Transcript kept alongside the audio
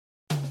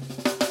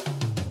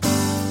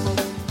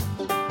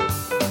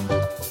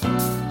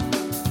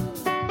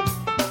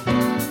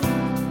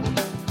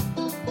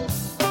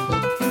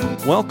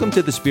Welcome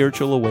to The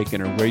Spiritual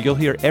Awakener, where you'll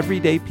hear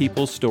everyday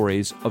people's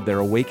stories of their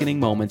awakening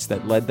moments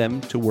that led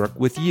them to work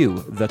with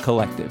you, the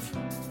collective.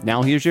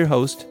 Now here's your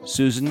host,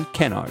 Susan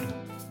Kennard.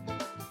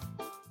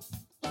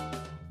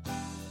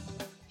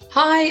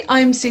 Hi,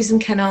 I'm Susan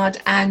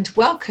Kennard, and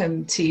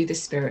welcome to the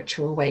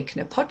Spiritual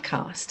Awakener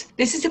podcast.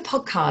 This is a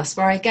podcast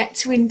where I get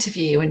to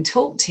interview and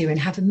talk to and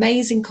have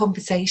amazing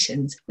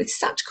conversations with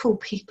such cool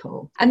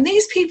people. And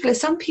these people are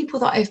some people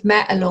that I've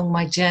met along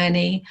my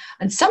journey,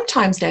 and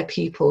sometimes they're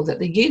people that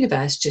the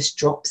universe just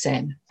drops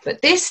in.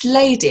 But this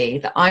lady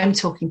that I'm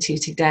talking to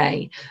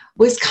today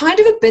was kind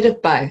of a bit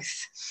of both.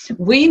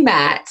 We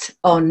met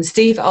on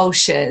Steve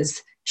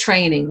Olsher's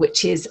training,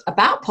 which is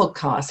about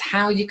podcasts,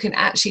 how you can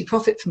actually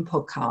profit from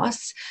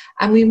podcasts.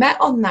 And we met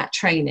on that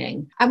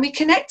training and we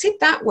connected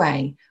that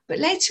way. But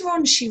later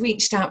on, she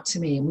reached out to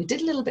me and we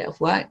did a little bit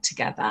of work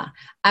together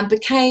and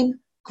became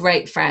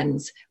great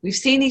friends. We've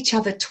seen each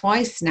other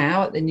twice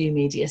now at the New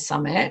Media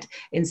Summit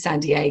in San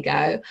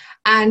Diego.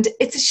 And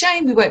it's a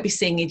shame we won't be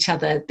seeing each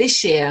other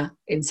this year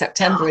in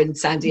September in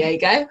San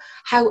Diego.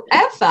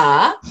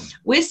 However,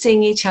 we're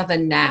seeing each other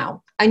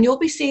now. And you'll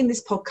be seeing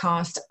this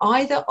podcast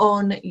either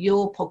on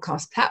your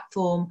podcast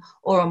platform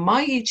or on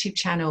my YouTube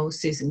channel,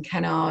 Susan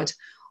Kennard,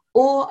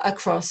 or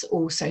across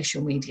all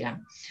social media.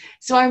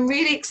 So I'm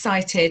really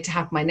excited to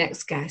have my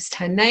next guest.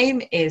 Her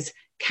name is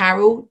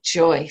Carol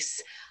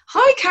Joyce.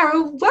 Hi,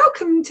 Carol.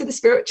 Welcome to the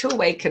Spiritual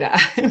Awakener.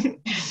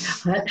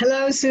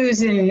 Hello,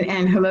 Susan,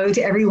 and hello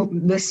to every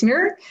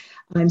listener.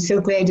 I'm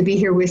so glad to be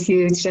here with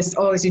you. It's just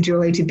always a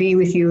joy to be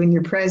with you in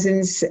your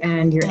presence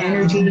and your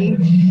energy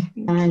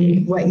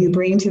and what you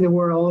bring to the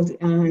world.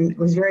 And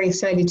I was very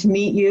excited to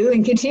meet you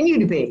and continue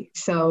to be.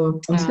 So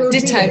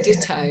ditto.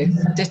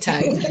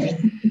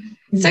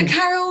 So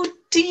Carol,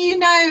 do you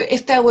know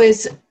if there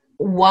was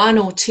one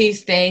or two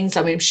things?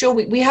 I mean, I'm sure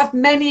we have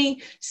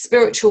many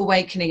spiritual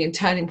awakening and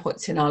turning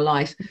points in our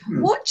life.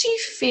 Mm-hmm. What do you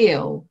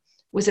feel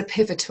was a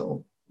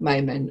pivotal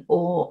moment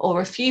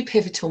or a few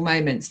pivotal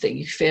moments that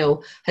you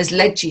feel has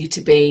led you to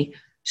be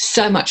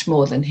so much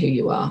more than who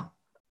you are?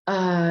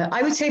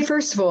 I would say,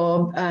 first of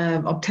all,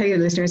 I'll tell your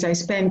listeners, I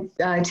spent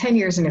 10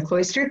 years in a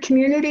cloister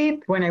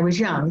community when I was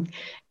young.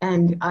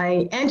 And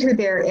I entered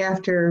there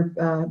after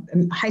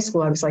high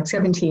school. I was like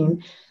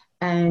 17.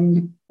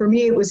 And for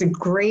me, it was a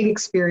great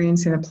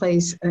experience in a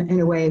place,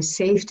 in a way of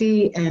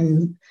safety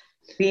and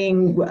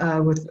being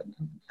with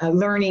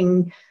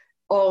learning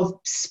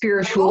all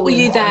spiritual. What were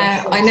you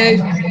there? I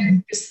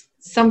know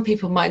some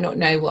people might not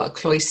know what a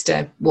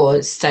cloister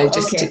was, so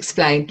just to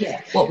explain,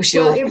 what was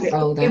your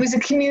role there? It was a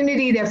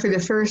community that for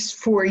the first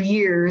 4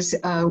 years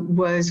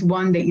was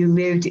one that you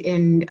lived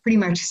in pretty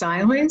much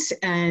silence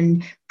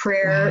and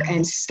prayer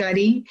and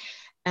study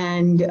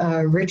and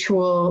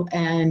ritual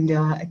and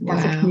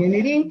Catholic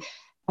community.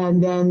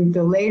 And then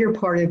the later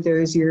part of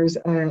those years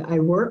I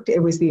worked, it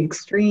was the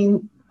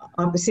extreme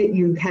opposite.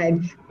 You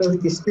had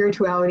both the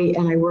spirituality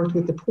and I worked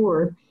with the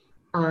poor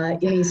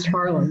in East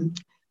Harlem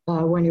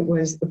when it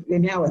was,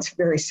 now it's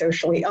very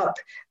socially up.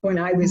 When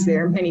I was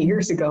there many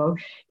years ago,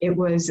 it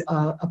was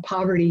a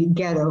poverty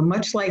ghetto,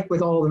 much like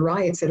with all the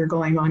riots that are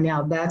going on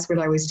now. That's what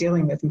I was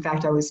dealing with. In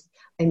fact, I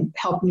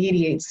helped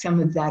mediate some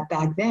of that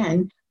back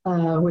then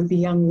with the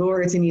young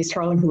lords in East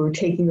Harlem who were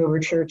taking over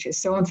churches.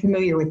 So I'm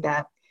familiar with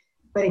that.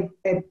 But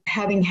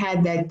having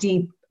had that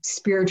deep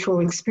spiritual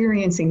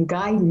experience and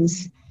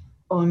guidance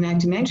on that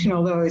dimension,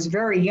 although I was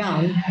very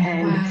young.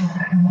 And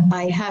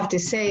I have to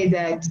say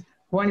that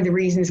one of the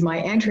reasons my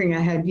entering, I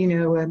had,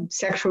 a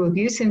sexual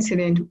abuse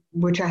incident,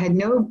 which I had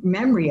no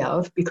memory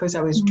of because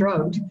I was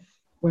drugged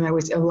when I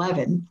was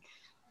 11.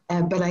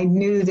 But I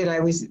knew that I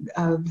was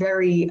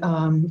very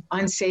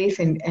unsafe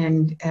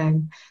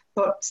and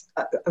thought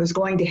I was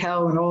going to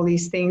hell and all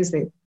these things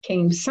that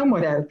came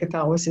somewhat out of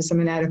Catholicism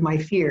and out of my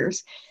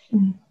fears.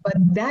 But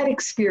that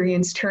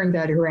experience turned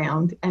that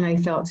around and I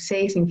felt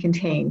safe and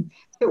contained.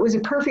 So it was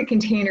a perfect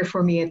container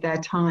for me at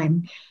that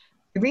time.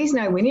 The reason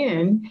I went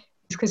in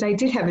is because I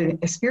did have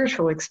a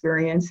spiritual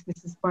experience.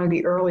 This is one of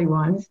the early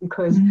ones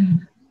because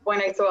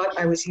when I thought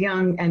I was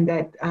young and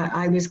that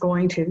I was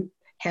going to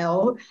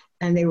hell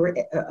and they were,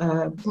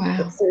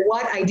 for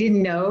what I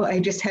didn't know,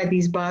 I just had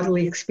these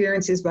bodily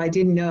experiences, but I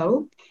didn't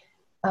know.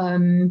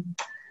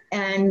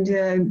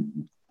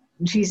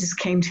 Jesus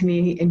came to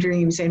me in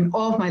dreams, and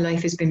all of my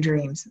life has been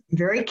dreams.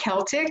 Very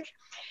Celtic,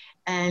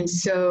 and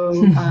so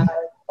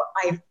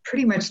I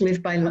pretty much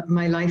live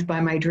my life by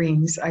my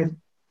dreams. I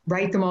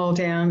write them all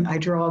down, I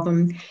draw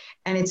them,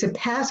 and it's a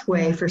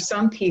pathway for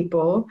some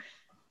people.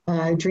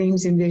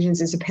 Dreams and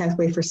visions is a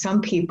pathway for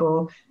some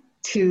people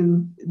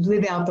to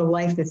live out the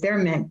life that they're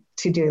meant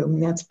to do,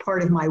 and that's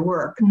part of my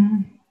work.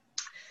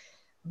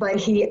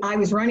 But I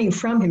was running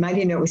from him. I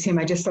didn't know it was him.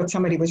 I just thought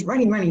somebody was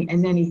running.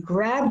 And then he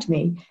grabbed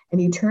me and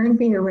he turned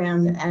me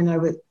around and I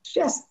was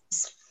just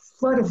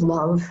flood of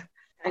love.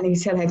 And he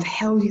said, I've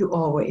held you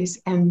always.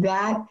 And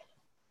that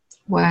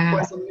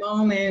was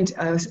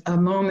a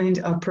moment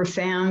of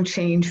profound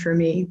change for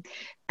me.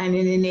 And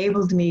it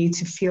enabled me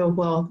to feel,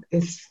 well,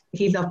 if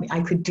he loved me, I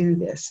could do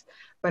this.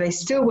 But I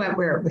still went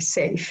where it was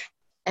safe.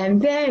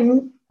 And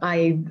then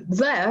I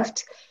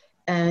left,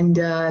 and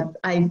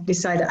I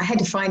decided I had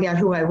to find out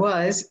who I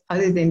was,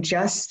 other than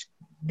just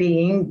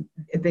being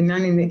the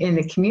nun in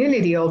the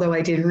community, although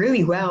I did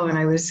really well and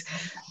I was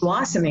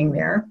blossoming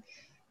there.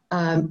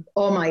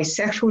 All my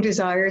sexual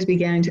desires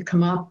began to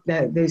come up.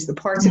 There's the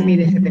parts of me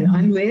that have been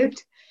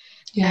unlived.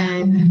 Yeah.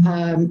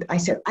 And I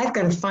said, I've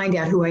got to find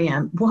out who I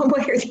am. One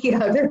way or the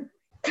other,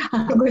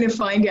 I'm going to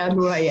find out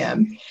who I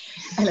am.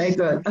 And I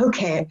thought,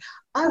 okay,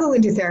 I'll go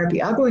into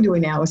therapy. I'll go into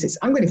analysis.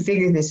 I'm going to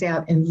figure this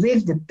out and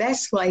live the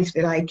best life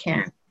that I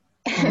can.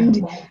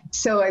 And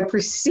so I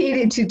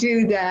proceeded to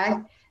do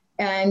that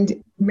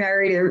and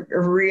married a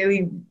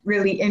really,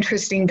 really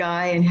interesting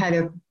guy and had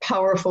a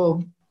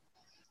powerful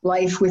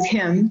life with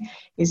him.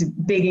 He's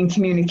big in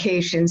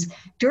communications.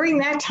 During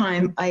that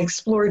time, I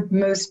explored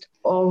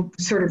all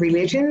sort of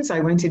religions. I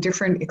went to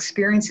different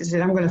experiences,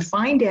 and I'm going to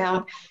find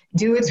out,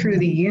 do it through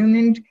the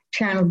human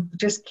channel,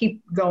 just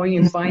keep going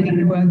and finding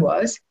who I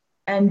was.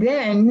 And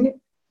then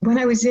when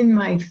I was in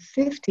my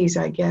 50s,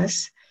 I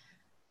guess,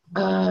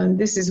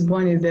 this is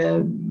one of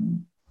the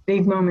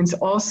big moments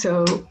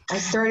also, I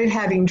started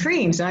having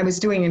dreams. I was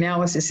doing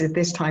analysis at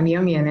this time,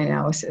 Jungian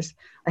analysis.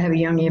 I have a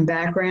Jungian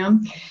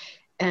background.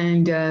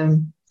 And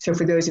so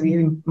for those of you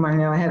who want to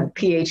know, I have a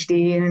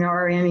PhD and an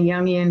RN, a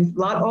Jungian,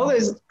 all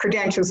those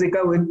credentials that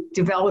go with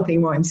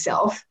developing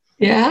oneself.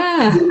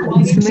 Yeah,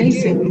 it's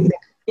amazing.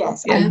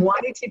 Yes, yeah. I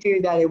wanted to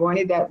do that. I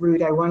wanted that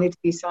route. I wanted to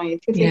be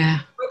scientific.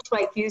 Yeah. Much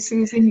like you,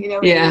 Susan,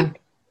 Yeah.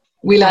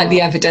 We like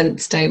the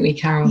evidence, don't we,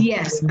 Carol?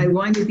 Yes, I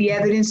wanted the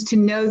evidence to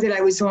know that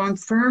I was on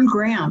firm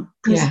ground.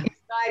 Because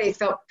inside I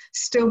felt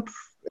still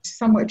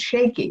somewhat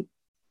shaky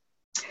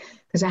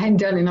because I hadn't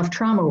done enough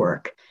trauma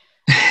work.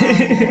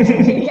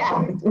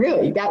 Yeah,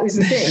 really, that was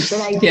the thing.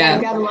 But I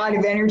got a lot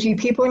of energy,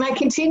 people, and I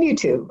continue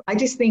to. I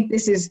just think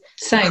this is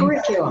a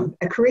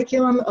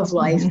curriculum of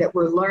life that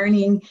we're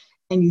learning,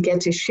 and you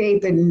get to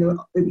shape it, and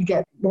you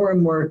get more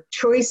and more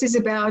choices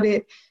about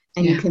it,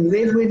 and you can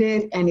live with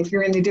it. And if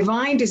you're in the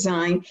divine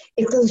design,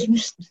 it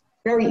goes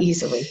very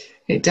easily.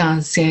 It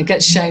does, yeah. It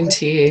gets shown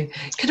to you.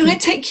 Can I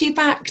take you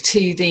back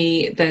to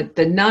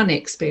the nun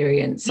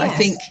experience?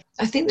 Yes.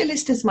 I think the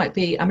listeners might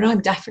be,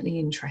 I'm definitely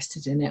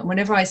interested in it. And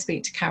whenever I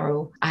speak to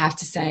Carol, I have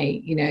to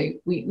say,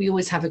 we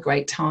always have a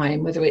great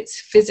time, whether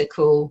it's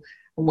physical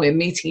and we're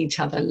meeting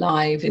each other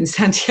live in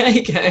San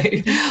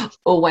Diego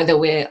or whether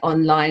we're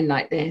online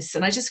like this.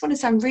 And I just want to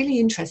say I'm really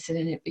interested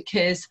in it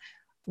because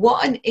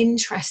what an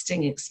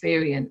interesting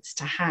experience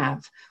to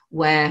have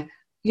where,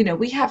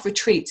 we have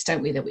retreats,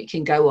 don't we, that we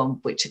can go on,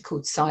 which are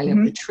called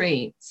silent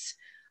retreats.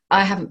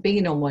 I haven't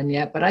been on one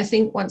yet, but I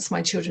think once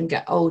my children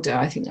get older,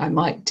 I think I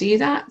might do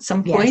that at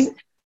some point. Yes.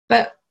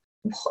 But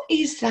what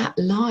is that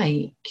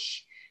like?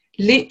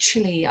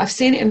 Literally, I've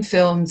seen it in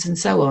films and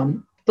so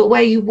on, but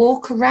where you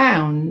walk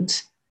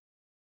around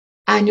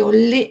and you're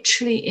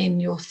literally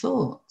in your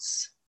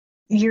thoughts.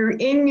 You're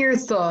in your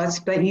thoughts,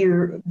 but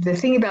the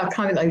thing about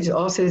common life is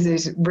also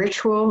there's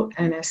ritual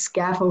and a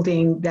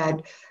scaffolding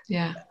that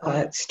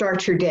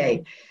starts your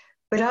day.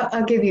 But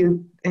I'll give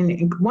you,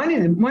 and one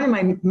of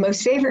my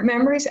most favorite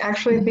memories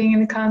actually of being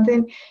in the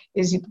convent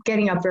is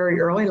getting up very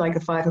early, like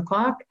at 5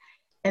 o'clock,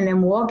 and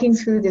then walking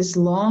through this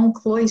long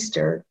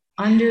cloister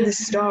under the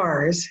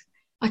stars.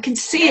 I can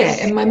see it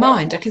in my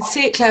mind. I can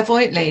see it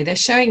clairvoyantly. They're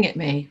showing it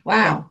me.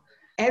 Wow.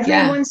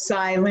 Everyone's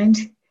silent.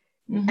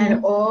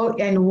 And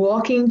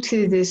walking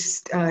to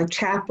this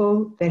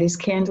chapel that is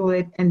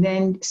candlelit, and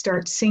then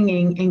start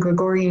singing in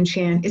Gregorian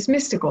chant is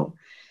mystical.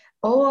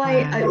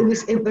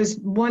 It was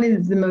one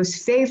of the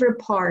most favorite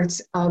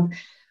parts of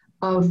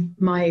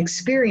my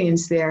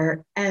experience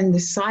there, and the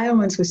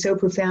silence was so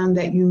profound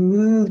that you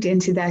moved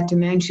into that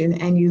dimension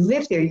and you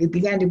lived there. You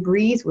began to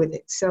breathe with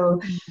it. So,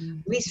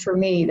 at least for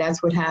me,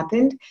 that's what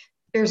happened.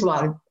 There's a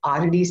lot of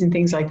oddities and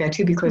things like that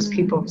too, because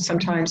people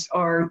sometimes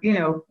are,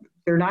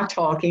 they're not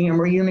talking, and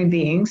we're human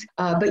beings.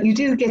 But you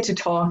do get to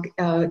talk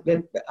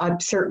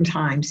at certain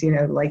times,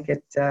 like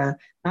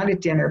not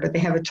at dinner, but they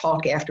have a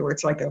talk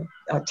afterwards, like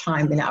a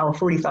time, an hour,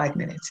 45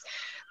 minutes.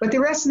 But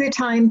the rest of the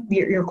time,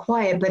 you're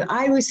quiet. But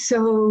I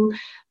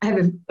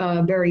have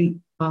a very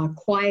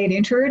quiet,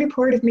 introverted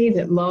part of me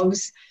that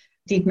loves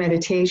deep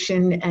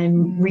meditation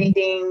and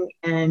reading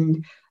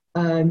and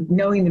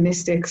knowing the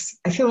mystics.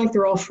 I feel like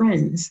they're all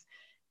friends.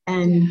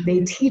 And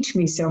they teach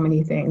me so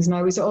many things. And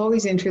I was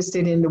always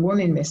interested in the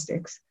woman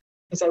mystics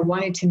because I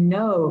wanted to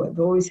know. I've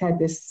always had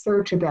this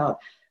search about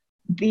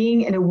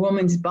being in a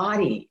woman's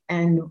body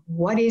and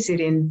what is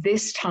it in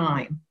this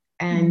time?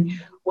 And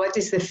what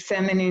does the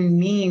feminine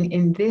mean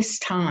in this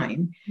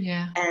time?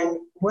 Yeah. And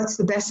what's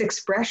the best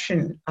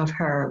expression of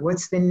her?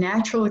 What's the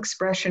natural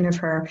expression of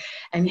her?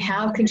 And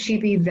how can she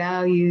be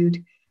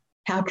valued?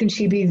 How can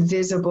she be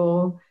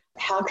visible?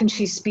 How can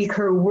she speak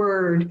her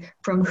word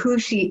from who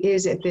she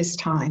is at this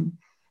time?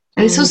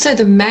 And it's also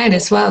the men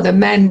as well, the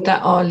men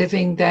that are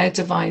living their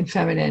divine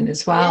feminine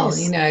as well.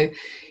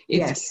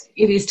 Yes.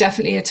 It is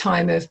definitely a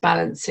time of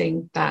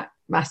balancing that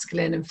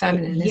masculine and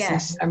feminine, isn't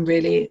it? And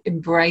really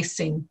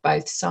embracing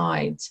both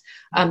sides.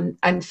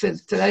 And for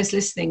those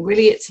listening,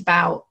 really it's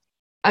about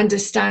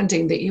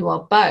understanding that you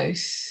are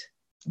both.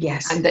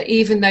 Yes. And that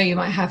even though you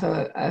might have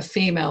a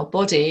female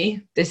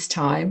body this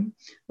time,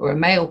 or a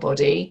male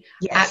body,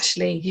 Yes.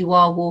 actually you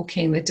are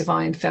walking the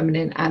divine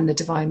feminine and the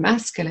divine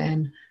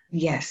masculine.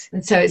 Yes.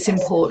 And so it's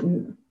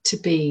important to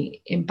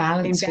be in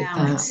balance with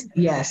that.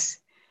 Yes.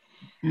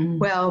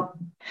 Well,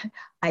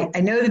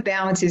 I know the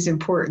balance is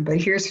important, but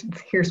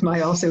here's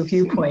my also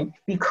viewpoint.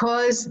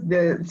 Because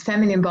the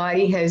feminine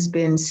body has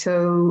been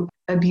so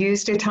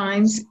abused at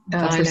times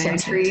for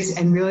centuries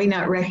and really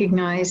not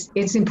recognized,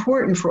 it's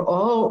important for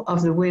all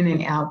of the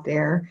women out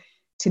there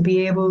to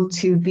be able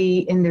to be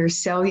in their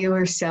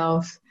cellular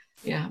self,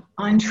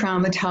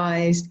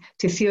 untraumatized,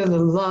 to feel the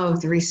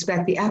love, the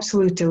respect, the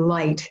absolute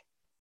delight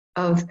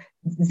of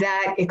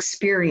that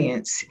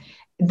experience.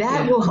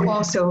 That will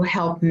also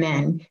help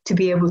men to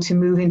be able to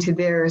move into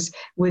theirs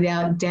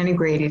without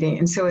denigrating it.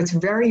 And so it's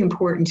very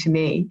important to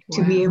me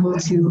to be able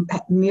to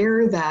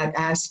mirror that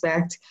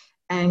aspect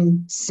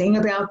and sing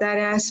about that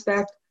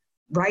aspect,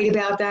 write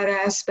about that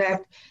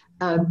aspect,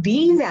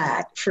 be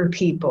that for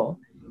people,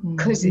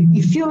 because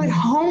you feel at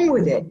home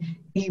with it.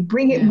 You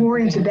bring it more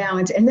into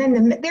balance, and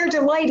then they're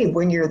delighted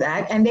when you're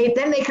that, and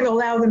then they can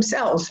allow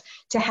themselves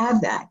to have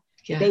that.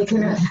 They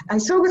can. I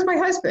saw it with my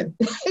husband.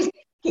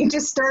 He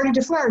just started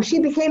to flourish. She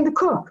became the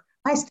cook.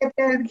 I stepped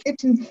out of the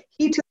kitchen.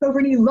 He took over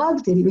and he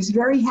loved it. He was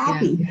very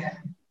happy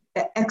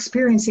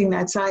experiencing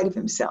that side of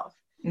himself.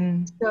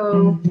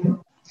 So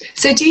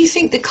do you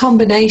think the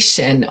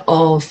combination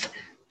of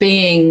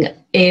being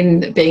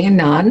a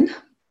nun,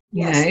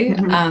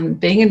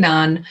 being a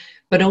nun,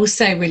 but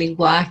also really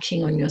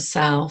working on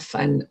yourself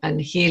and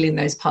healing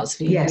those parts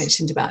of you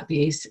mentioned about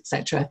abuse,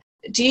 etc.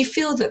 Do you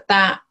feel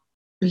that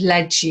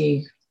led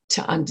you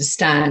to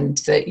understand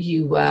that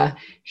you were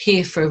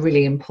here for a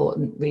really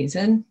important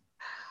reason?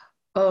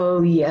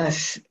 Oh,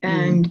 yes.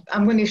 And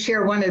I'm going to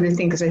share one other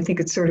thing because I think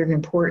it's sort of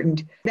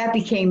important. That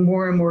became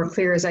more and more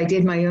clear as I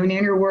did my own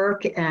inner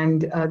work,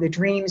 and the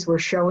dreams were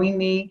showing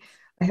me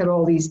I had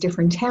all these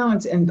different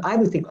talents, and I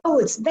would think, oh,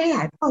 it's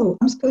that. Oh,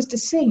 I'm supposed to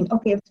sing.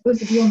 Okay, I'm supposed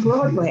to be on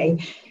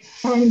Broadway.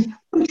 And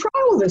we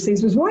tried all those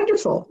things. It was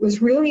wonderful. It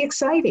was really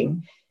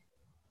exciting.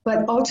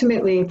 But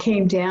ultimately, it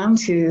came down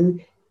to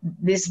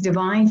this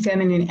divine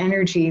feminine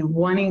energy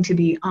wanting to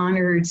be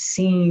honored,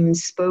 seen,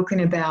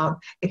 spoken about,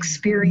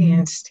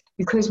 experienced,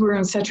 because we're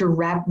on such a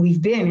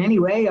we've been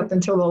anyway up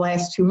until the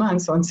last 2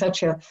 months on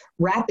such a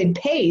rapid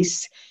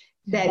pace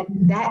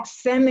that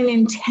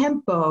feminine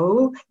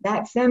tempo,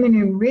 that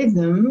feminine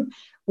rhythm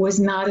was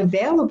not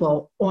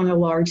available on a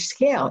large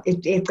scale.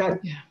 It got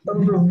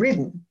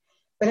overridden.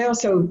 But I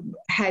also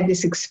had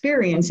this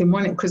experience, and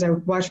because I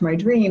watched my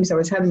dreams, I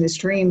was having these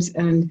dreams,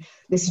 and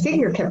this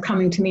figure kept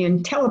coming to me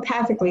and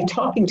telepathically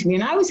talking to me,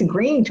 and I was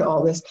agreeing to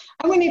all this.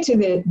 I went into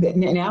the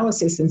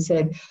analysis and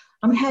said,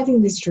 I'm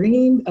having this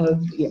dream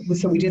of,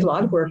 so we did a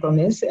lot of work on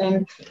this,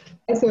 and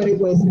I thought it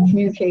was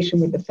communication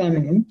with the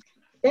feminine.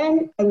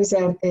 Then I was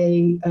at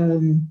a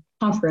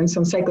conference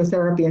on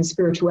psychotherapy and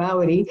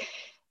spirituality,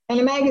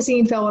 and a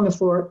magazine fell on the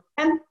floor,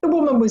 and the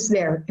woman was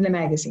there in the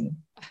magazine.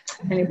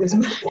 And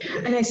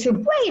and I said,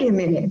 wait a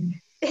minute.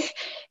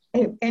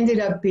 It ended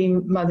up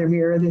being Mother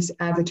Mirror, this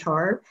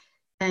avatar.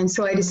 And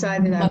so I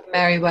decided Mother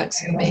Mary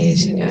works with me,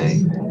 as you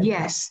know.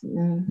 Yes.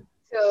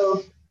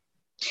 So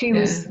she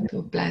was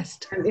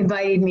blessed.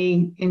 Invited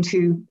me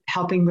into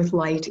helping with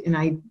light, and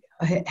I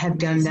have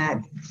done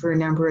that for a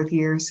number of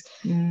years.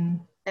 And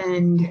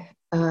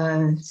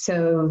and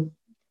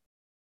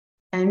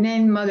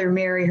then Mother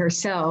Mary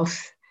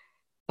herself,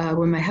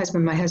 when my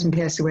husband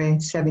passed away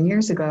 7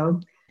 years ago,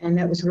 and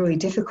that was really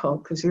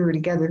difficult because we were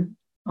together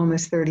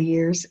almost 30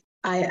 years.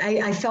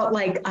 I felt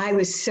like I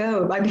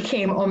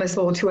became almost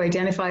a little too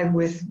identified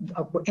with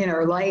in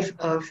our life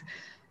of,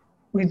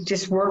 we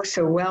just worked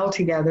so well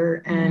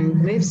together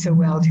and lived so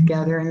well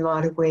together in a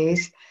lot of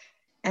ways.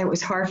 And it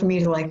was hard for me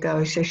to let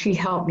go. So she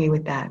helped me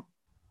with that.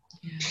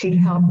 She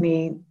helped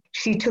me.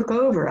 She took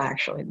over,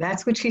 actually.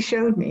 That's what she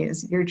showed me,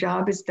 is your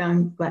job is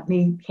done. Let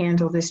me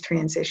handle this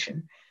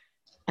transition.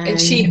 And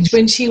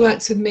when she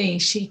works with me,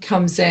 she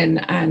comes in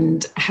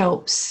and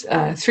helps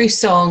through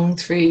song,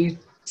 through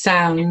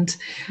sound,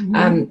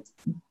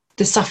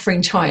 the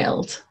suffering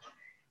child.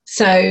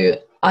 So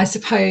I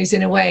suppose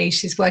in a way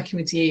she's working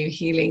with you,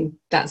 healing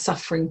that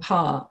suffering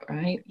part,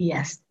 right?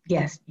 Yes.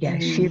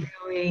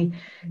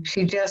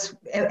 She just,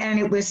 and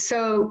it was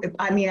so,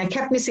 I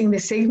kept missing the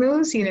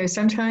signals.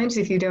 Sometimes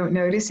if you don't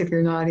notice, if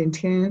you're not in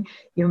tune,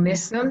 you'll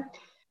miss them.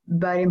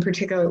 But in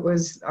particular, it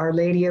was Our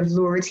Lady of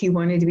Lourdes. He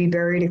wanted to be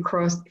buried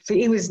across,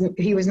 he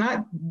was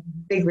not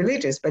big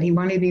religious, but he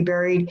wanted to be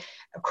buried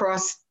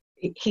across.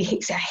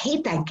 He said, I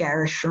hate that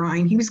garish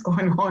shrine. He was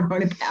going on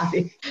about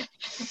it.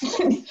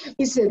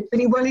 He said, but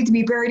he wanted to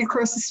be buried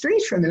across the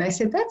street from it. I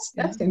said, that's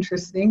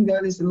interesting, though.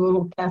 There's a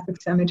little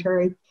Catholic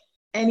cemetery.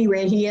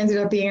 Anyway, he ended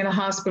up being in a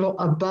hospital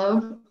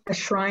above a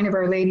shrine of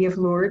Our Lady of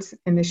Lourdes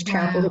in this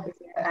chapel that was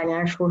an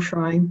actual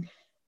shrine.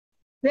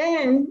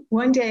 Then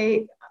one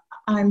day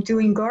I'm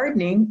doing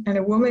gardening, and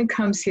a woman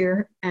comes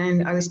here,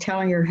 and I was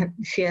telling her,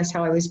 she asked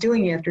how I was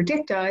doing after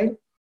Dick died.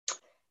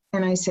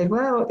 And I said,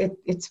 well,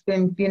 it's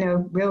been,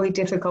 really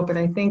difficult, but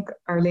I think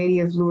Our Lady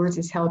of Lourdes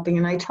is helping.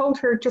 And I told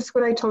her just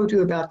what I told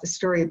you about the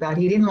story about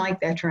he didn't like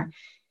that shrine.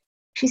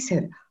 She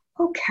said,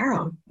 oh,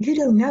 Carol, you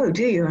don't know,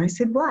 do you? And I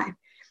said, what?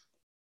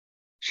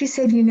 She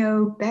said,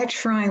 that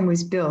shrine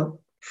was built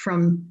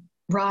from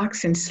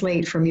rocks and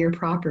slate from your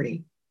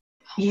property.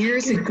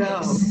 Years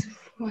ago,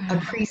 Wow.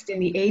 a priest in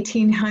the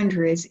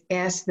 1800s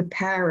asked the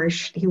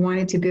parish he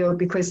wanted to build,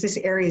 because this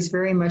area is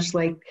very much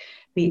like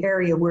the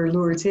area where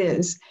Lourdes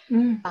is.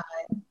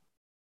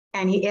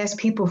 And he asked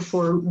people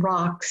for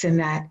rocks and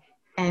that.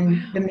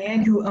 And the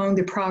man who owned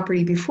the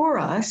property before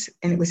us,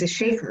 and it was a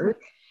shaker,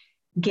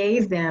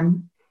 gave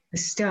them the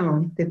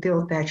stone that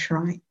built that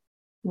shrine.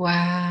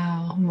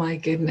 Wow, my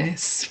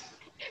goodness.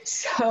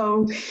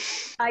 So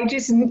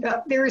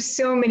there are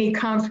so many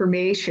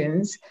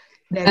confirmations.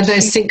 And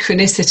those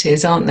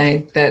synchronicities, aren't they,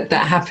 that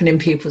happen in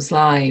people's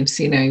lives,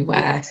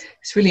 where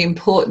it's really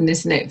important,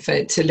 isn't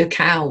it, to look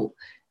out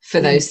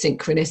for those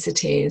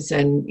synchronicities,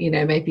 and,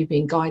 maybe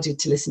being guided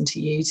to listen to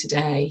you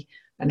today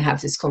and have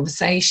this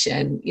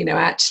conversation,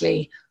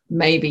 actually,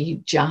 maybe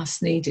you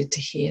just needed to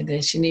hear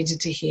this. You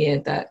needed to hear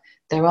that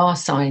there are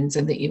signs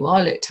and that you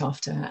are looked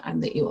after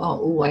and that you are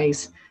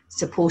always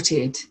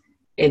supported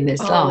in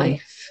this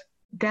life.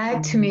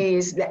 That to me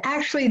is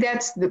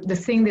that's the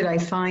thing that I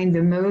find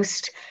the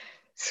most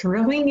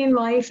thrilling in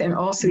life, and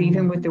also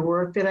even with the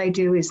work that I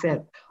do, is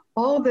that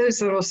all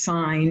those little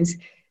signs,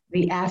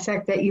 the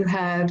affect that you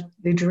have,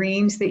 the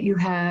dreams that you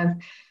have,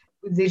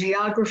 the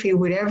geography,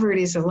 whatever it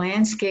is, the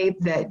landscape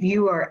that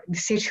you are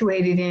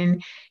situated in,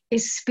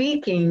 is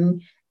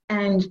speaking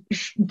and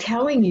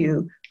telling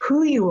you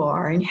who you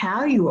are and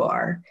how you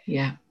are.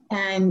 Yeah.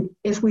 And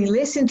if we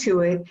listen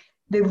to it,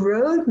 the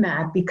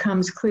roadmap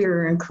becomes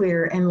clearer and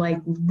clearer, and like,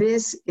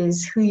 this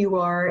is who you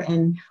are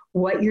and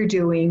what you're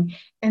doing.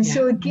 And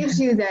so it gives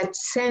you that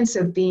sense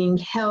of being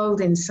held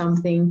in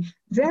something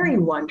very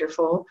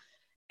wonderful,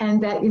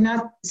 and that you're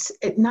not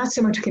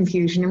so much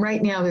confusion. And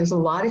right now there's a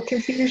lot of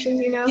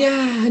confusion,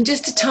 Yeah, and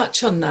just to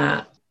touch on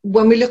that,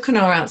 when we look on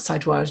our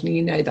outside world,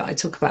 and that I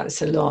talk about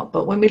this a lot,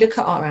 but when we look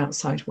at our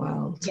outside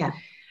world,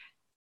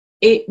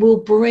 it will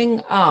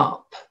bring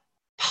up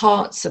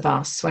parts of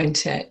us,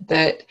 won't it,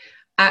 that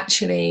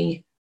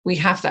actually we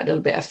have that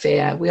little bit of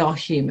fear. We are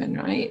human,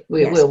 right?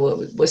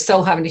 We're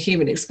still having a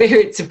human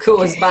experience, of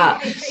course,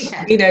 but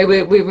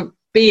we're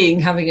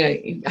having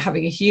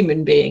a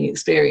human being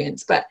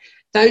experience. But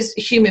those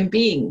human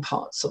being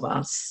parts of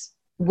us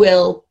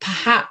will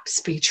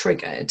perhaps be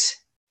triggered.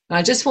 And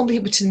I just want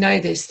people to know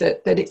this,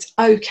 that it's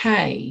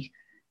okay.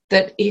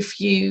 That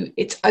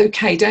it's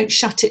okay. Don't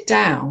shut it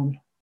down.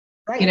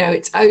 Right.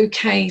 It's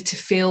okay to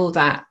feel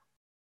that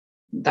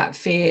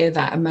fear,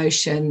 that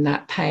emotion,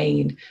 that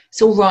pain.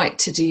 It's all right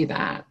to do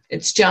that.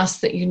 It's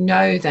just that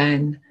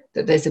then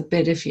that there's a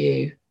bit of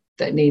you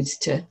that needs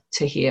to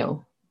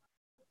heal.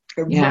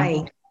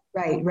 Right.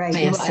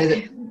 Yeah, so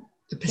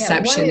the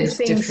perception is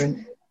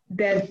different.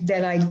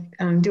 That I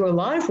do a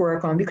lot of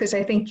work on, because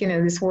I think,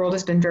 this world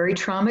has been very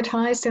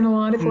traumatized in a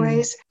lot of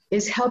ways,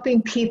 is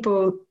helping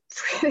people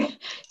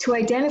to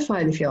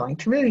identify the feeling,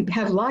 to really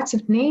have lots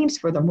of names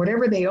for them,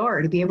 whatever they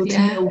are, to be able to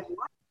know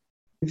what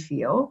you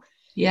feel.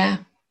 Yeah.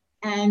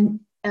 And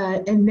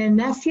then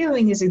that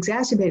feeling is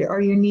exacerbated.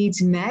 Are your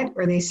needs met?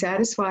 Are they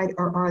satisfied,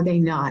 or are they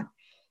not?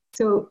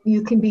 So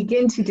you can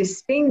begin to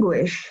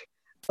distinguish,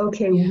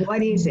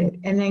 what is it?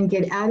 And then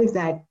get out of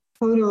that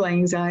total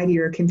anxiety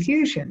or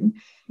confusion.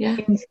 Yeah.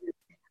 Into,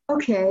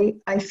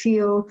 I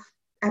feel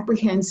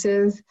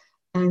apprehensive,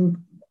 and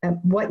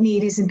what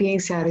need isn't being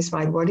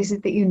satisfied? What is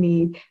it that you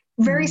need?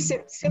 Very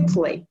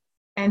simply.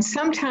 And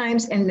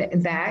sometimes,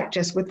 and that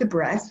just with the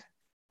breath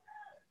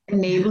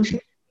enables you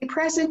to be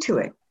present to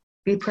it.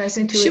 Be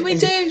present to it.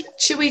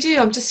 Should we do?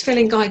 I'm just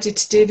feeling guided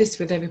to do this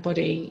with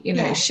everybody.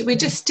 Should we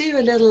just do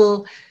a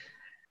little?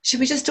 Should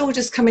we just all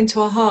just come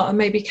into our heart, and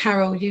maybe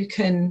Carol, you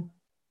can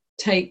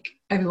take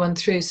everyone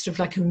through sort of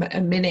like a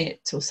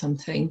minute or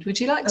something. Would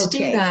you like to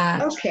do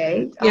that?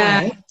 Okay. Yeah.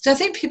 All right. So I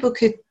think people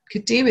could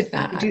do with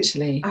that,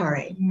 actually. All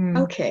right.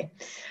 Okay.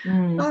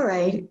 All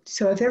right.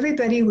 So if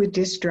everybody would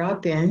just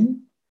drop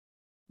in,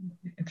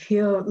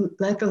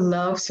 let the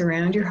love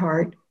surround your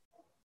heart,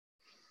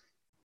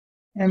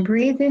 and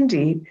breathe in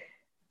deep,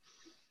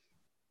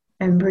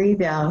 and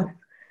breathe out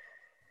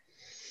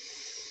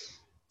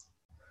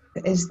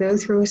as though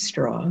through a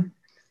straw.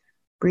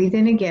 Breathe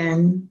in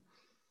again,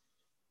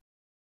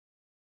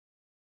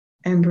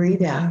 and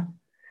breathe out.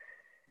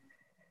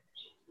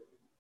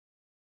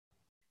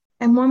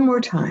 And one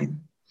more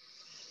time.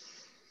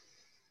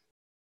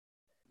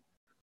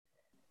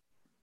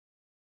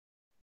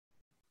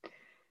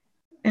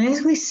 And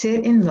as we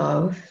sit in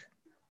love,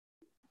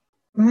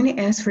 I'm going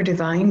to ask for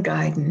divine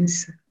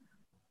guidance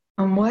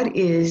on what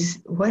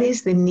is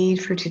the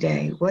need for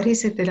today? What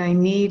is it that I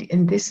need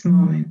in this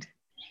moment?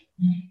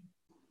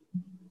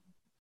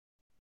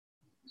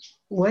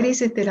 What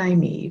is it that I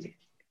need?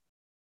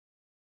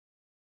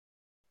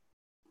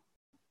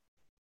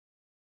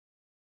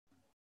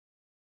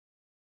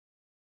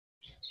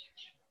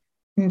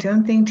 And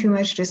don't think too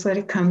much, just let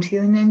it come to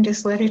you and then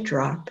just let it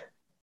drop.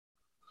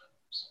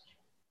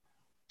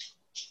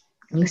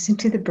 Listen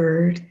to the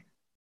bird.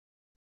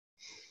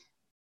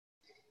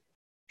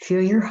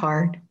 Feel your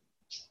heart.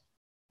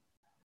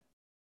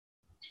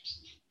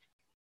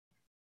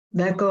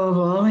 Let go of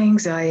all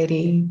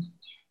anxiety.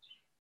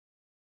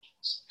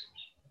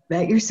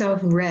 Let yourself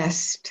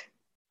rest.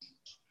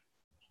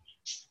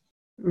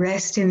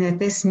 Rest in that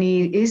this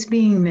need is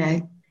being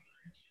met.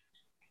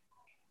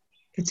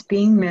 It's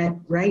being met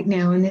right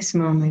now in this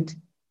moment.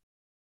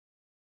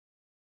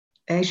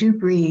 As you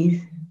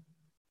breathe,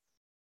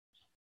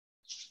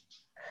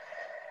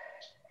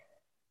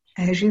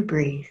 as you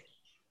breathe.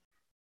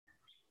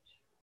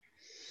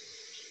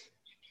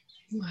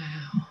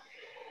 Wow.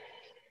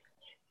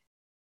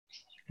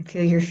 And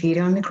feel your feet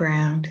on the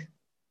ground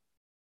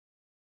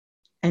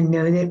and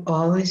know that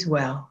all is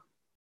well.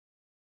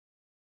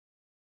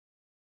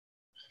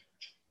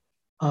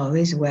 All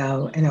is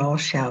well and all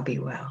shall be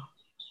well.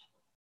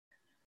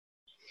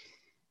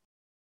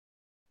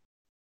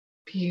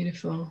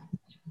 Beautiful.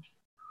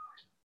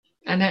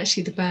 And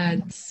actually the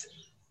birds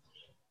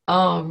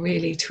are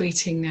really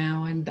tweeting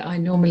now, and I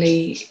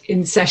normally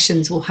in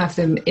sessions will have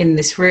them in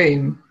this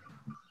room,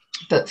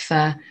 but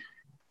for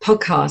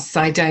podcasts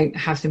I don't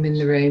have them in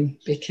the room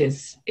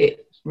because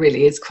it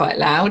really is quite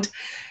loud.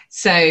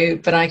 So,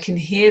 but I can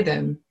hear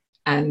them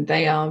and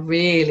they are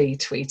really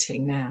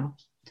tweeting now.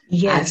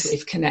 Yes. As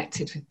we've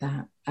connected with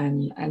that.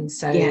 And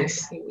so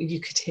yes.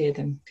 You could hear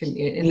them, couldn't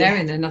you? And yeah. They're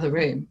in another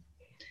room.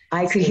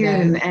 I could hear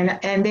them,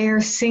 and they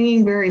are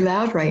singing very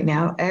loud right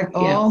now.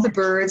 All the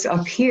birds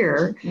up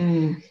here,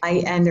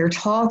 and they're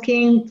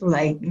talking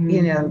like,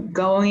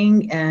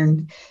 going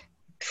and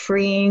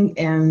freeing,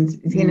 and,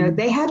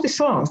 they have the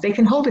songs. They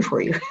can hold it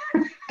for you.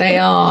 They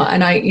are.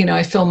 And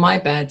I feel my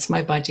birds,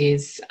 my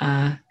budgies,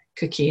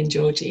 Cookie and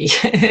Georgie,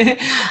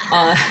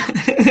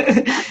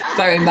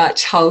 very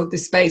much hold the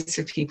space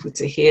for people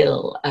to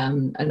heal.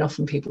 And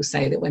often people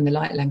say that when the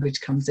light language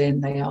comes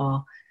in,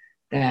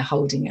 they're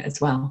holding it as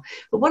well.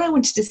 But what I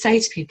wanted to say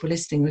to people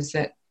listening was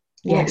that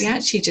what we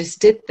actually just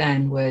did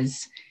then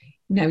was,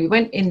 we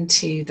went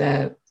into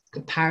the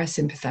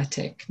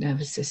parasympathetic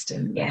nervous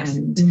system.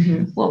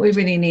 And what we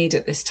really need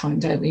at this time,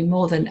 don't we,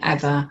 more than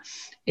ever,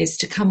 is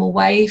to come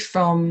away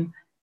from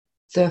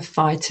the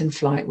fight and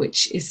flight,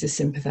 which is the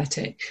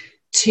sympathetic,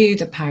 to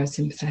the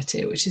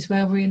parasympathetic, which is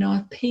where we're in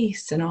our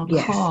peace and our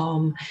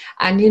calm.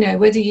 And,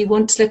 whether you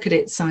want to look at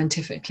it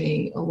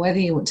scientifically or whether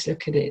you want to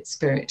look at it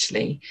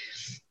spiritually,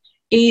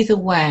 either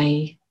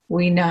way,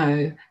 we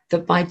know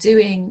that by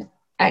doing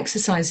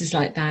exercises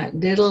like that,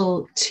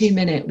 little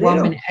 2-minute,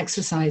 1-minute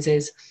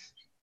exercises,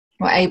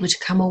 we're able to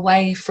come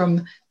away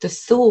from the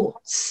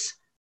thoughts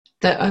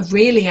that are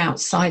really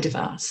outside of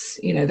us.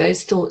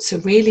 Those thoughts are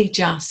really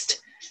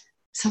just,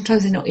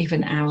 sometimes they're not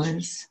even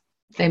ours.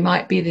 They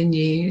might be the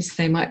news,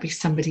 they might be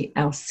somebody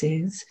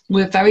else's.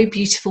 We're very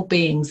beautiful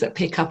beings that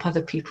pick up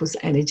other people's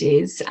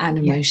energies and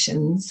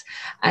emotions.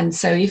 And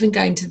so even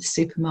going to the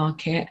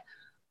supermarket,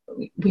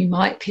 we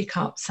might pick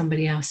up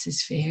somebody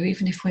else's fear,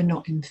 even if we're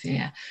not in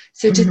fear.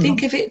 So to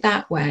think of it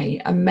that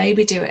way and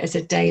maybe do it as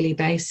a daily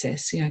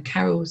basis,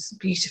 Carol's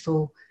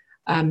beautiful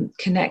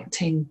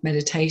connecting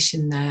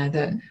meditation there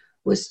that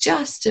was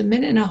just a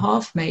minute and a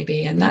half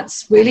maybe. And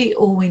that's really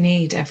all we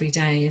need every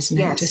day, isn't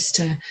it? Just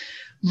to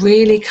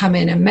really come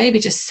in and maybe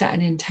just set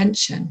an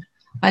intention.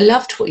 I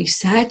loved what you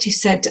said. You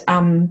said,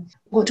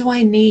 what do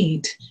I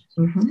need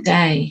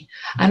today?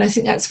 And I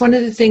think that's one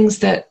of the things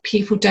that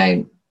people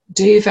don't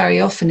do very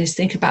often is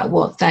think about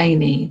what they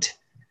need.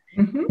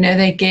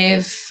 They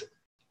give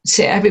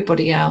to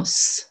everybody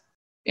else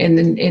in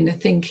the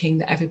thinking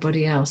that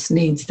everybody else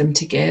needs them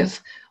to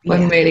give,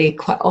 when really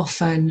quite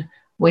often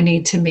we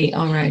need to meet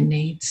our own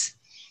needs.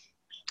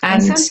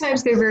 And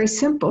sometimes they're very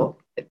simple.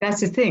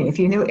 That's the thing. If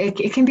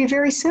it can be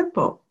very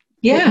simple.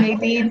 Yeah. It may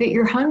be that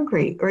you're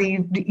hungry or you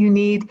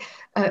need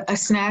a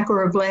snack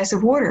or a glass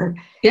of water.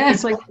 Yeah.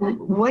 It's like,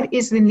 what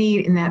is the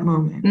need in that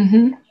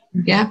moment?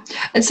 Yeah.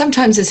 And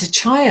sometimes as a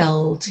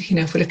child,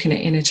 if we're looking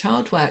at inner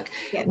child work,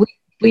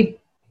 we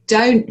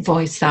don't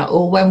voice that,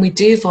 or when we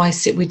do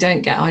voice it, we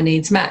don't get our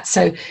needs met.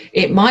 So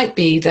it might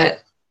be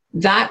that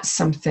that's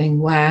something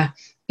where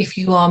if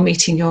you are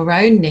meeting your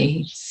own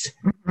needs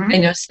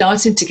and you're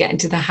starting to get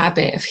into the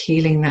habit of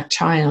healing that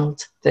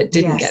child that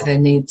didn't get their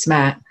needs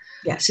met,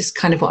 it's just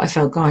kind of what I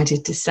felt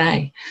guided to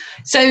say.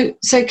 So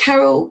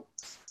Carol,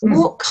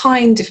 what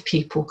kind of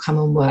people come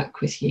and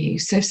work with you?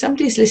 So if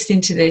somebody's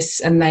listening to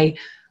this and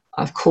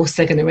of course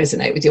they're going to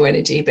resonate with your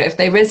energy, but if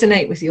they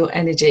resonate with your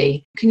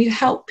energy, can you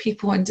help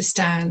people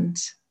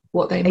understand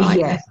what they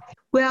might?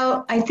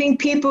 Well, I think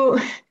people,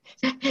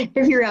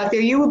 if you're out there,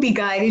 you will be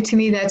guided to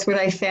me. That's what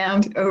I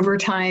found over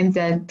time,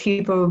 that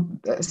people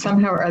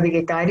somehow or other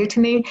get guided to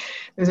me,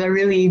 because I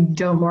really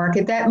don't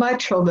market that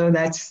much, although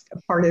that's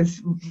a part of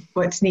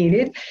what's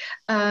needed.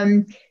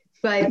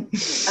 But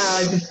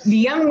the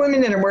young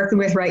women that I'm working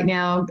with right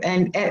now,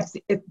 and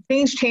if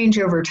things change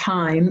over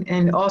time,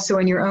 and also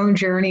in your own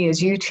journey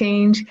as you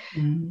change,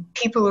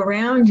 people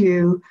around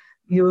you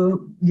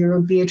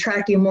you'll be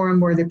attracting more and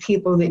more the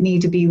people that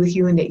need to be with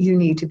you and that you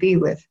need to be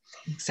with.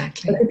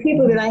 Exactly. But the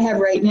people that I have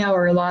right now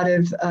are a lot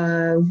of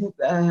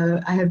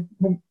I have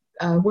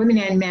women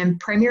and men,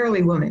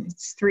 primarily women.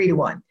 It's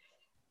 3-to-1.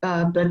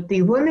 But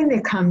the women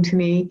that come to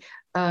me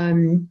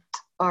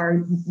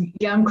are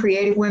young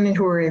creative women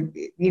who are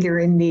either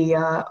in the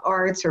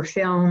arts or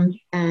film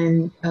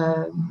and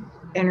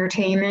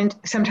entertainment.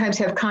 Sometimes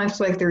have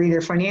conflict. They're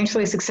either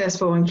financially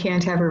successful and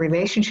can't have a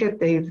relationship.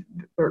 Their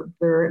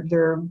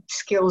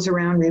skills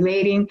around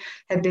relating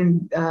have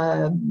been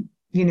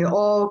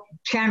all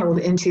channeled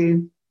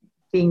into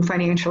being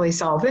financially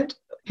solvent.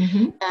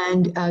 Mm-hmm.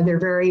 And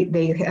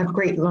they have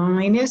great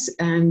loneliness,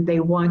 and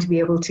they want to be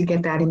able to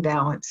get that in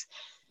balance.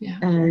 Yeah.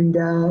 And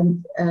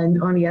on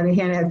the other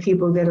hand, I have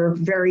people that are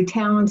very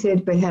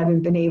talented but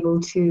haven't been able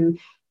to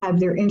have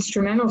their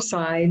instrumental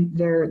side,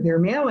 their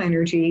male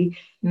energy,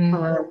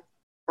 go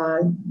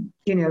after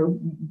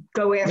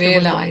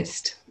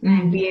realized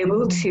and be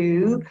able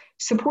to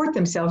support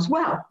themselves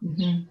well.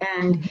 Mm-hmm.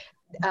 And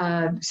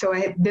so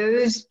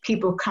those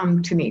people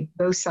come to me,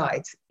 both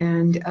sides.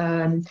 And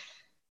I'm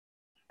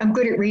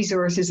good at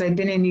resources. I've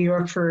been in New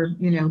York for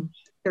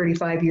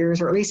 35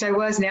 years, or at least I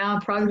was. Now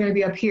I'm probably going to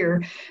be up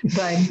here,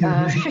 but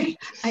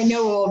I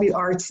know all the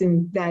arts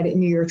and that in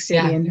New York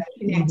City, and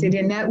connected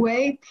in that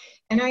way,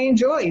 and I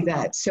enjoy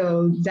that.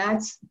 So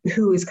that's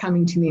who is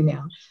coming to me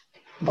now.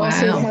 Wow.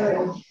 Also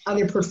have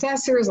other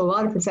professors. A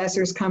lot of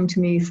professors come to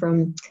me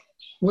from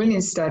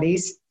women's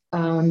studies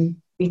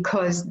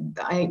because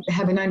I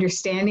have an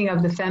understanding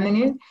of the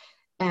feminine,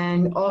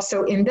 and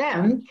also in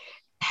them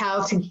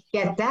how to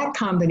get that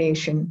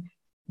combination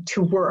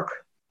to work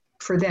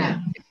for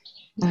them.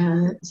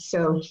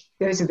 So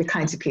those are the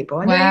kinds of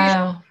people. And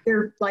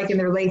they're like in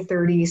their late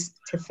 30s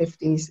to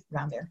 50s,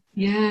 around there.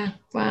 Yeah.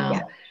 Wow.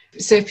 Yeah.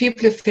 So if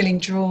people are feeling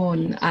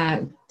drawn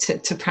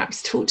to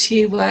perhaps talk to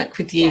you, work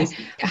with you,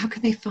 how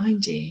can they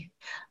find you?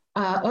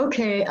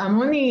 Okay, I'm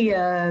on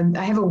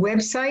I have a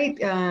website,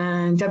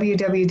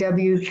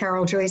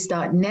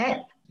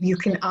 www.caroljoyce.net. You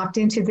can opt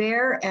into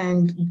there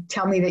and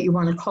tell me that you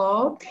want to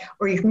call,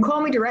 or you can call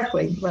me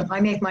directly.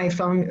 I make my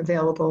phone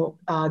available.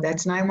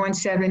 That's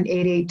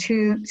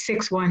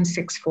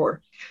 917-882-6164.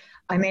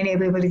 I may not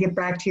be able to get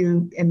back to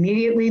you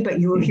immediately, but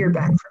you will hear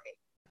back from me.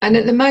 And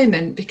at the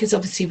moment, because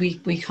obviously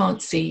we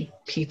can't see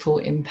people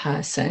in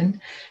person,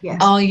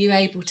 are you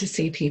able to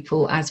see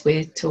people as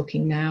we're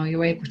talking now?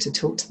 You're able to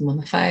talk to them on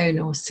the phone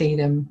or see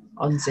them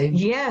on Zoom?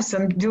 Yes,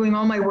 I'm doing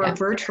all my work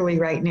virtually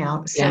right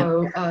now.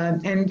 So,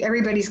 and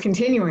everybody's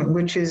continuing,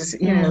 which is,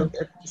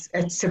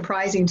 it's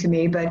surprising to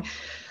me, but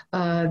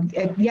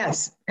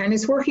yes, and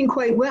it's working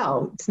quite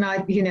well. It's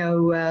not,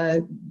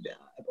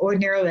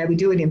 ordinarily I would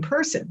do it in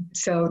person.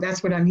 So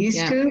that's what I'm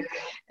used to.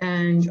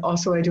 And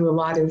also I do a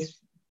lot of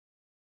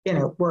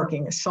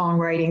working,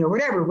 songwriting or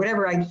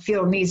whatever I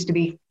feel needs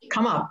to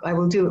come up, I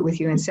will do it with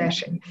you in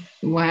session.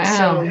 Wow.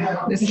 So,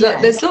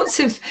 there's lots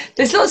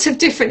of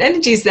different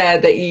energies there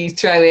that you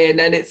throw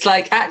in, and it's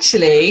like,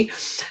 actually,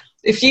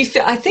 if you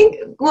feel, I think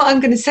what I'm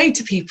going to say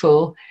to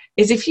people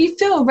is, if you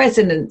feel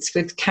resonance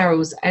with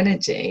Carol's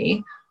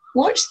energy,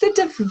 watch the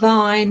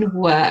divine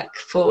work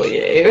for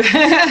you.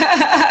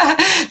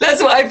 That's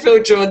what I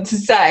feel drawn to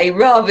say,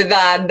 rather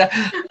than,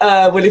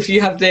 well, if you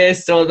have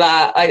this or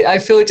that. I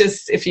feel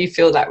just if you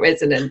feel that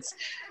resonance.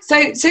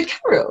 So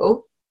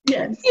Carol,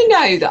 you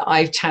know that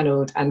I've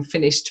channeled and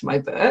finished my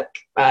book,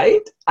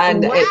 right?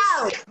 And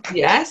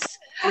everybody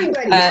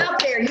out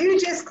there, you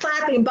just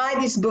clap and buy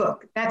this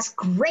book. That's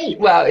great.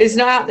 Well, it's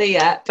not out there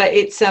yet, but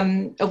it's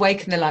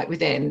Awaken the Light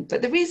Within.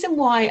 But the reason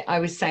why I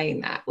was saying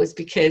that was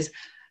because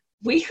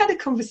we had a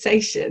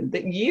conversation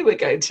that you were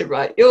going to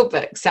write your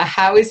book. So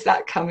how is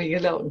that coming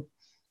along?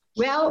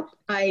 Well,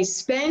 I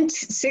spent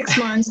 6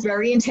 months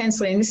very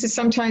intensely, and this is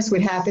sometimes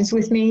what happens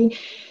with me,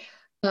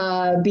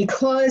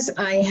 because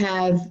I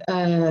have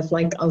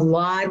like a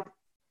lot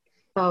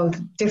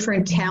of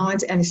different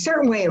talents and a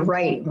certain way of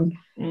writing.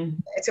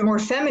 It's a more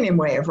feminine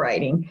way of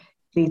writing.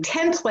 The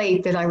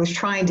template that I was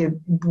trying to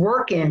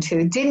work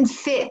into didn't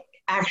fit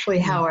actually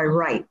how I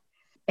write.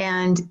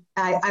 And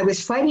I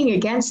was fighting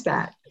against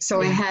that.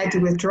 So I had to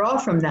withdraw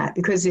from that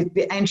because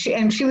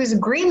she was in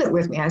agreement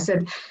with me. I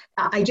said,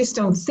 I just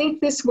don't think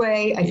this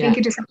way. I think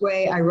a different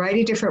way. I write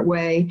a different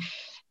way.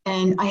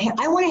 And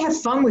I want to have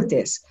fun with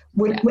this.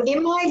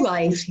 In my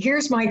life,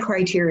 here's my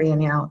criteria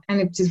now.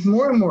 And it's just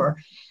more and more.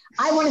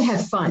 I want to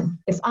have fun.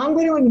 If I'm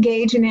going to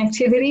engage in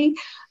activity,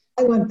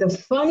 I want the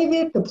fun of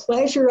it, the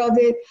pleasure of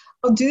it.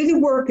 I'll do the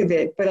work of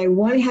it, but I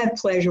want to have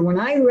pleasure. When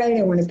I write,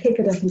 I want to pick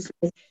it up and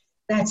say,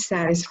 that's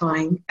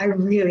satisfying. I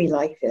really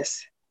like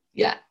this.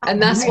 Yeah, and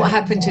that's what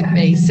happened with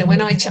me. So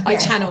when I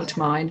channeled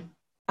mine.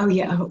 Oh,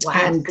 yeah. Oh, wow.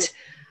 And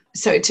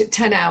so it took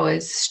 10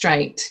 hours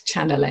straight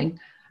channeling.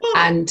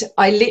 And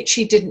I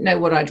literally didn't know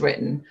what I'd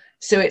written.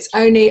 So it's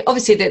only,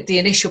 obviously, the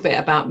initial bit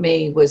about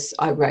me was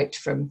I wrote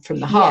from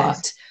the heart.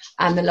 Yes.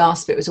 And the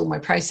last bit was all my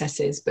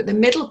processes. But the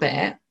middle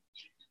bit,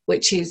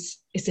 which is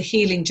a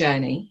healing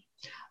journey,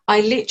 I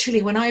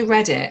literally, when I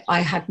read it, I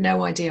had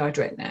no idea I'd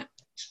written it.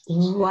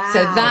 Wow.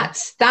 So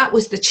that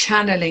was the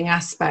channeling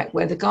aspect,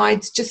 where the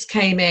guides just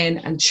came in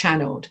and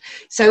channeled.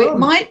 So it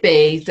might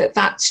be that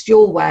that's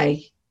your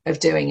way of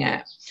doing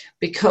it,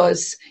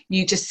 because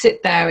you just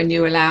sit there and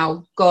you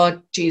allow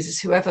God, Jesus,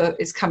 whoever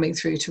is coming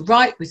through to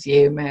write with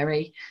you,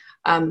 Mary,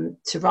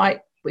 to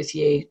write with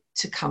you,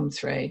 to come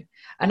through.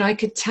 And I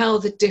could tell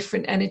the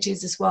different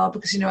energies as well,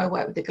 because, I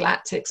work with the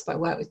Galactics, but I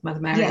work with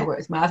Mother Mary, I work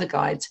with my other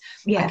guides.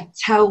 I could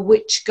tell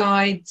which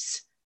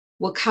guides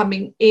were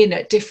coming in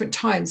at different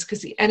times,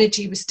 because the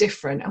energy was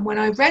different. And when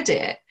I read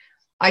it,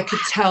 I could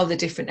tell the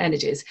different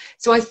energies.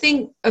 So I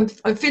think I'm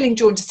feeling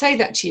drawn to say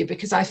that to you,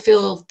 because I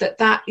feel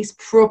that is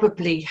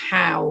probably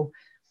how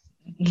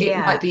it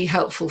might be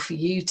helpful for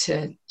you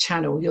to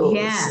channel yours.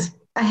 Yeah,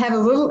 I have a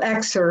little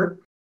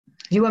excerpt.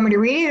 Do you want me to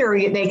read it, or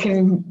they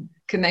can?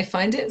 Can they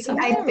find it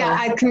somewhere?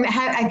 I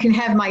can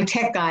have my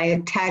tech guy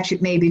attach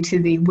it maybe to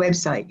the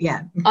website.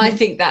 Yeah, I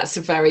think that's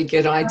a very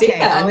good idea.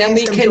 Okay, and then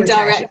we can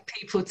direct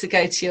people to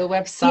go to your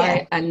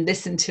website and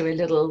listen to a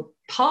little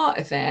part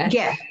of it.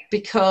 Yeah,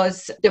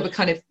 because they were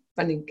kind of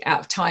running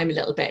out of time a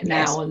little bit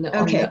now on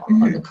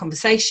the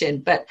conversation.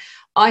 But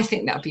I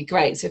think that would be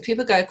great. So if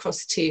people go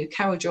across to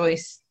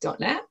caroljoyce.net.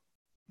 .net,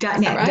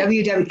 right?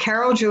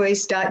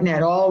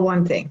 www.caroljoyce.net, all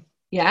one thing.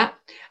 Yeah.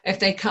 If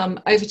they come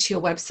over to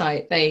your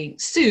website, they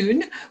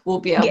soon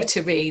will be able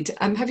to read.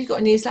 Have you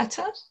got a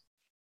newsletter?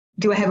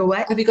 Do I have a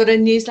what? Have you got a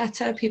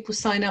newsletter people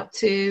sign up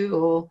to,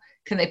 or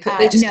can they put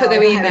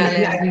their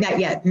email in? Not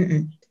yet.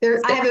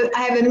 I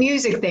have a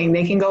music thing.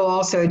 They can go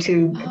also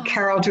to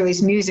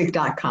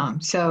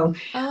caroljoycemusic.com. So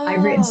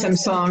I've written some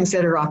songs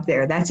that are up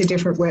there. That's a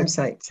different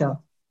website. So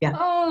yeah.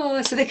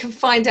 Oh, so they can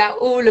find out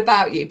all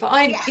about you. But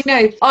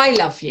I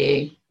love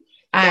you.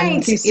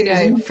 And Thank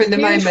you, from the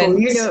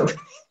moment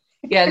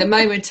the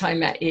moment I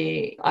met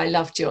you, I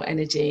loved your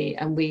energy,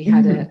 and we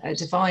had a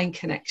divine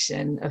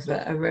connection of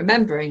a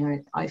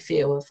remembering, I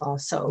feel, of our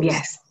souls.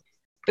 Yes.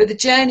 But the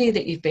journey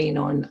that you've been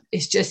on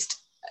is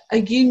just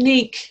a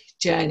unique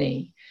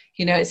journey.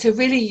 It's a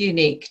really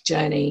unique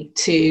journey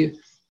to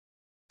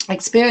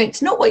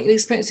experience, not what you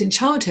experienced in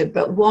childhood,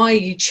 but why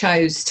you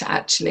chose to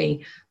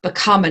actually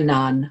become a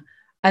nun.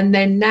 And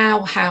then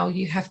now how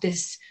you have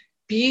this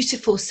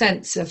beautiful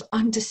sense of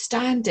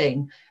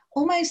understanding,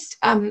 almost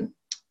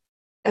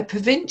a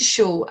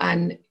provincial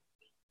and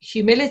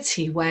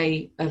humility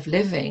way of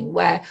living,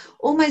 where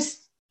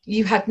almost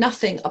you had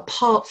nothing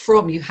apart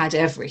from you had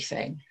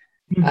everything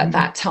at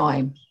that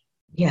time.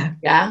 Yeah.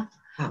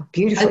 Oh,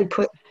 beautifully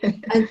put.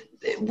 And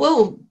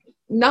well,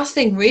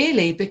 nothing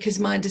really, because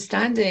my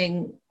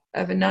understanding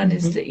of a nun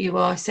is that you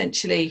are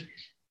essentially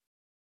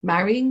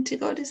marrying to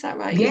God. Is that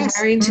right? Yes.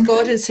 You're marrying to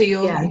God, and so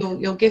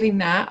you're giving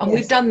that. And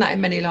we've done that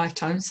in many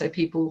lifetimes, so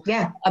people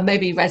are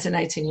maybe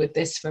resonating with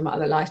this from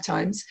other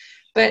lifetimes.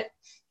 But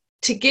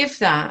to give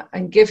that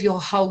and give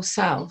your whole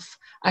self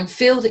and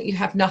feel that you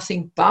have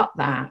nothing but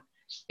that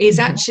is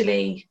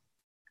actually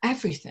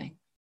everything.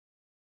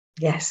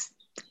 Yes.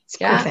 It's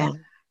profound.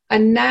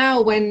 And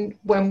now when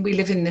we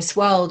live in this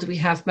world, we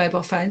have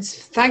mobile phones.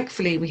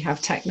 Thankfully, we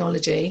have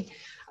technology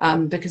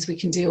because we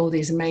can do all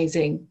these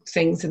amazing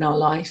things in our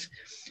life.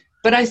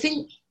 But I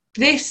think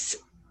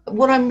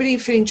what I'm really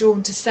feeling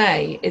drawn to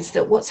say is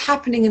that what's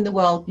happening in the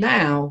world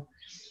now,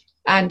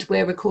 and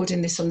we're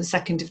recording this on the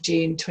 2nd of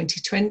June,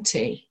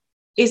 2020,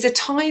 is a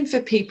time for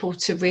people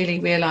to really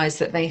realise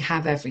that they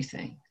have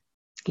everything.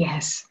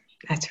 Yes,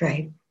 that's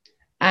right.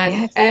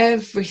 And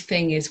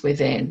everything is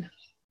within.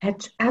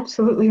 That's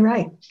absolutely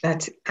right.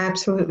 That's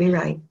absolutely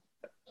right.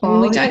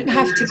 We don't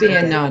have to be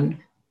a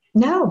nun.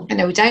 No.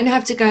 No, we don't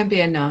have to go and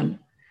be a nun.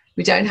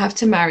 We don't have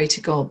to marry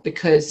to God,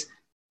 because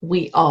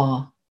we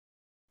are.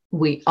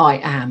 I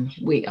am.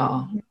 We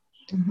are.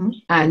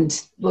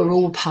 And we're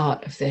all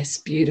part of this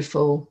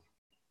beautiful,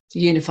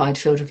 unified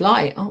field of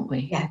light, aren't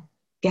we? Yeah.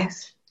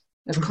 Yes.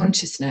 Of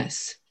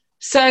consciousness.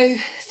 So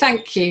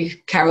thank you,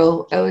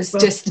 Carol. It was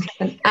just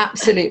an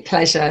absolute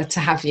pleasure to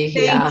have you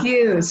here. Thank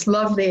you. It's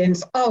lovely, and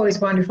it's always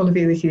wonderful to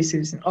be with you,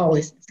 Susan.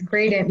 Always. It's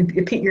great. And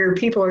your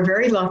people are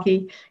very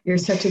lucky. You're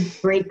such a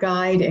great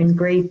guide and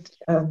great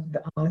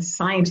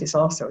scientist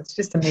also. It's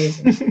just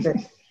amazing.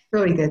 It's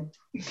really good.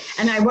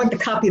 And I want the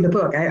copy of the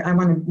book. I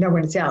want to know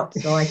when it's out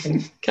so I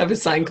can have a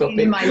signed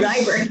copy in my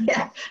library.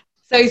 Yeah.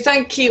 So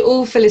thank you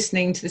all for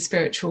listening to The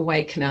Spiritual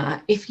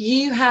Awakener. If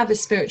you have a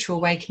spiritual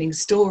awakening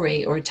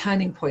story or a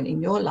turning point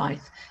in your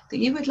life that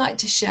you would like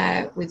to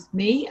share with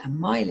me and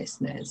my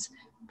listeners,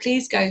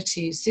 please go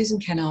to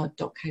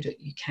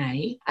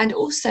susankennard.co.uk. And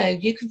also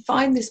you can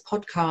find this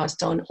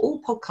podcast on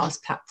all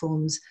podcast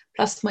platforms,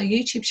 plus my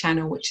YouTube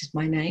channel, which is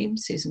my name,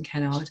 Susan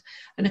Kennard,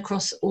 and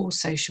across all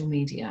social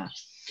media.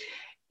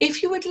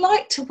 If you would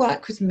like to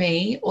work with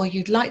me, or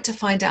you'd like to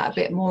find out a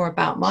bit more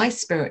about my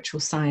spiritual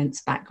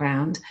science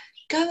background,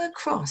 go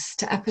across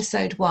to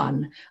episode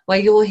 1, where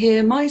you'll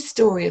hear my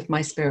story of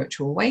my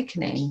spiritual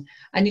awakening,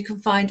 and you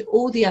can find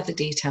all the other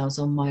details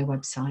on my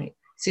website,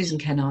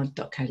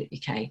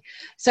 susankennard.co.uk.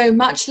 So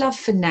much love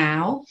for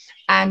now,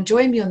 and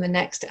join me on the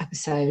next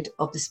episode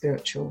of The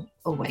Spiritual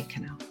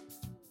Awakener.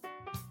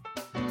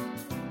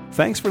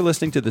 Thanks for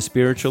listening to The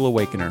Spiritual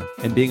Awakener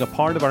and being a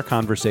part of our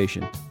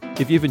conversation.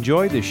 If you've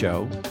enjoyed the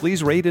show,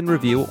 please rate and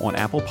review on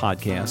Apple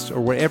Podcasts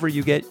or wherever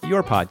you get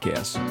your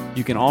podcasts.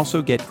 You can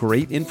also get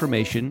great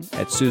information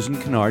at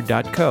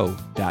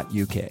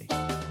susankennard.co.uk.